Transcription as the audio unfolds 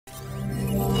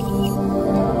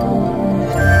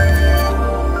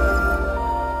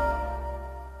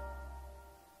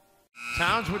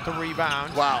with the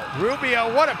rebound. Wow.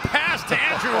 Rubio, what a pass to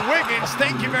Andrew Wiggins.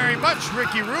 Thank you very much,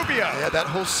 Ricky Rubio. Yeah, that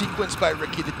whole sequence by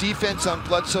Ricky, the defense on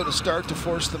Bledsoe to start to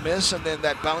force the miss, and then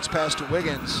that bounce pass to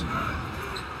Wiggins.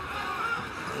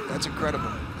 That's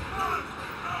incredible.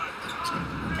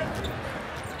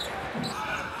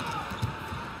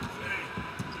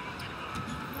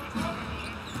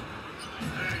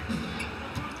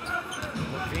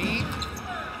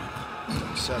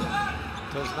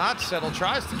 Does not settle,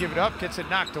 tries to give it up, gets it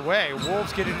knocked away.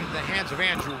 Wolves get it into the hands of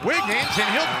Andrew Wiggins, and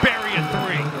he'll bury a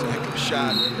three. Heck of a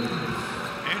shot.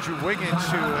 Andrew Wiggins,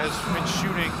 who has been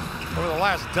shooting over the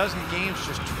last dozen games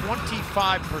just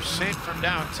 25% from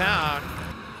downtown.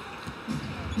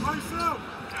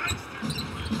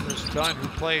 Chris Dunn, who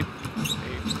played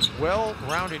a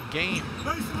well-rounded game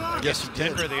against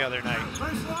Denver the other night.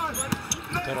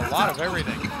 Did a lot of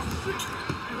everything.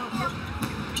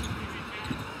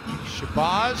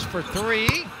 Shabazz for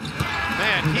three.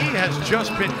 Man, he has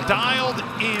just been dialed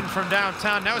in from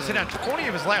downtown. Now he's hit on 20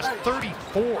 of his last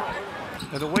 34.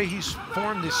 And the way he's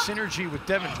formed this synergy with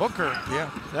Devin Booker,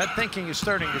 that thinking is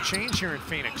starting to change here in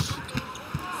Phoenix.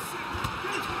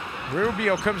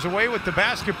 Rubio comes away with the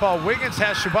basketball. Wiggins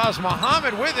has Shabazz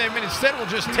Muhammad with him, and instead will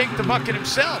just take the bucket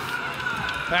himself.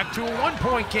 Back to a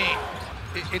one-point game.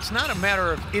 It's not a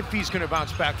matter of if he's going to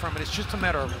bounce back from it. It's just a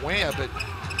matter of when. Yeah, but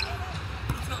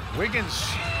Wiggins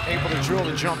able to drill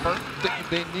the jumper.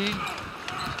 They need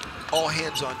all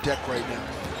hands on deck right now.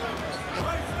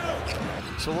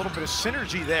 It's a little bit of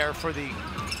synergy there for the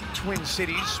Twin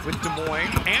Cities with Des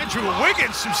Moines. Andrew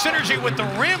Wiggins, some synergy with the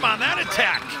rim on that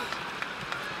attack.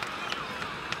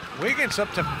 Wiggins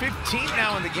up to 15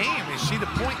 now in the game. You see the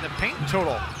point in the paint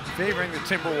total favoring the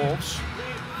Timberwolves.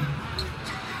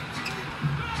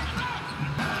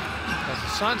 As the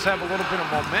Suns have a little bit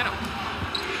of momentum.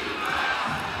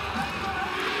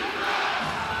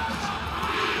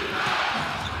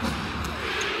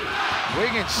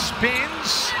 Wiggins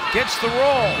spins, gets the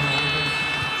roll.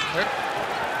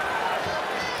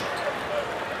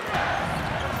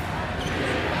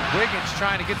 Wiggins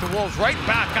trying to get the Wolves right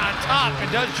back on top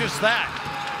and does just that.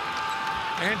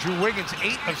 Andrew Wiggins,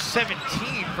 8 of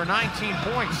 17 for 19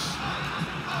 points.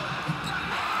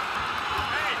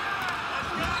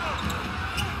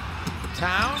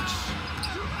 Towns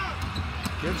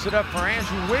gives it up for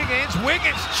Andrew Wiggins.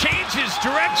 Wiggins changes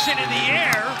direction in the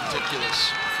air.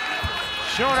 Ridiculous.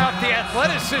 Showing off the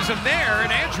athleticism there,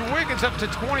 and Andrew Wiggins up to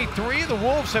 23. The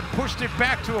Wolves have pushed it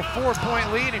back to a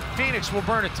 4-point lead, and Phoenix will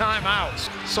burn a timeout.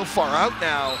 So far out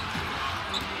now.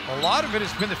 A lot of it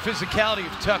has been the physicality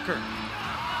of Tucker.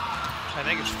 I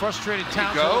think it's frustrated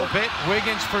Towns a little bit.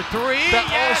 Wiggins for three. That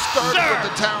yes, all started sir.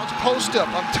 with the Towns post-up.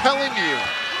 I'm telling you.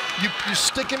 You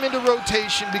stick him into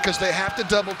rotation because they have to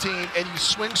double team, and you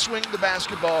swing the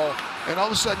basketball, and all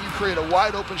of a sudden you create a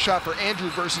wide open shot for Andrew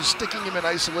versus sticking him in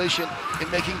isolation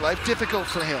and making life difficult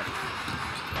for him.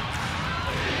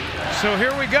 So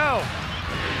here we go.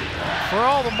 For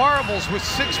all the marbles with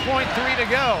 6.3 to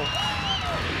go.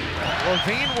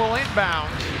 Levine will inbound.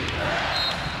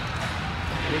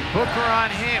 With Booker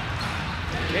on him.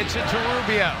 Gets it to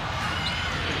Rubio.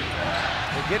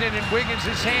 They get it in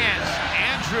Wiggins' hands.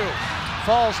 Andrew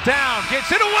falls down,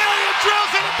 gets it away, and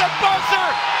drills it at the buzzer!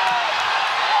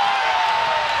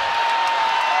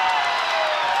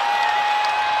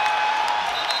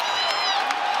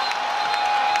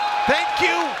 Thank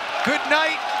you, good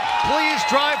night, please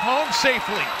drive home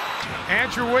safely.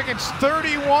 Andrew Wiggins,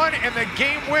 31, and the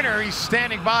game winner, he's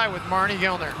standing by with Marnie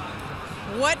Gilner.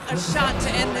 What a shot to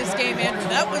end this game, Andrew.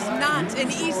 That was not an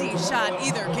easy shot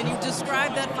either. Can you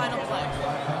describe that final play?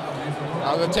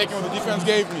 I was taking what the defense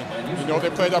gave me. You know, they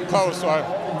played up close, so I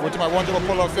went to my one-dribble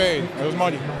pull-up fade. It was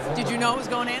money. Did you know it was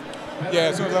going in? Yeah,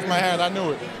 as soon as I left my hand, I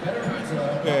knew it.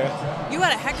 Yeah. You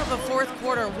had a heck of a fourth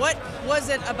quarter. What was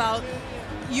it about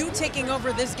you taking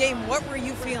over this game? What were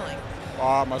you feeling?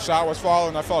 My shot was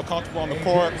falling. I felt comfortable on the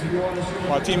court.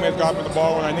 My teammates got me the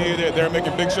ball when I needed it. They were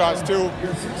making big shots, too.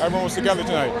 Everyone was together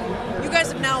tonight. You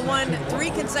guys have now won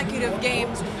 3 consecutive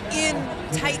games in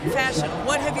tight fashion.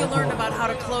 What have you learned about how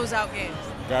to close out games?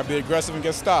 Got to be aggressive and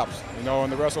get stops, you know,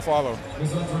 and the rest will follow.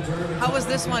 How was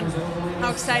this one?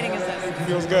 How exciting is this? It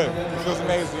feels good. It feels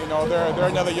amazing. You know, they're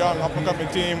another young, up-and-coming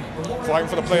team fighting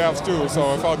for the playoffs, too,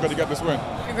 so it felt good to get this win.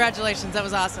 Congratulations. That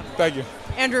was awesome. Thank you.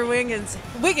 Andrew Wiggins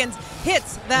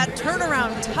hits that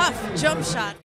turnaround tough jump shot.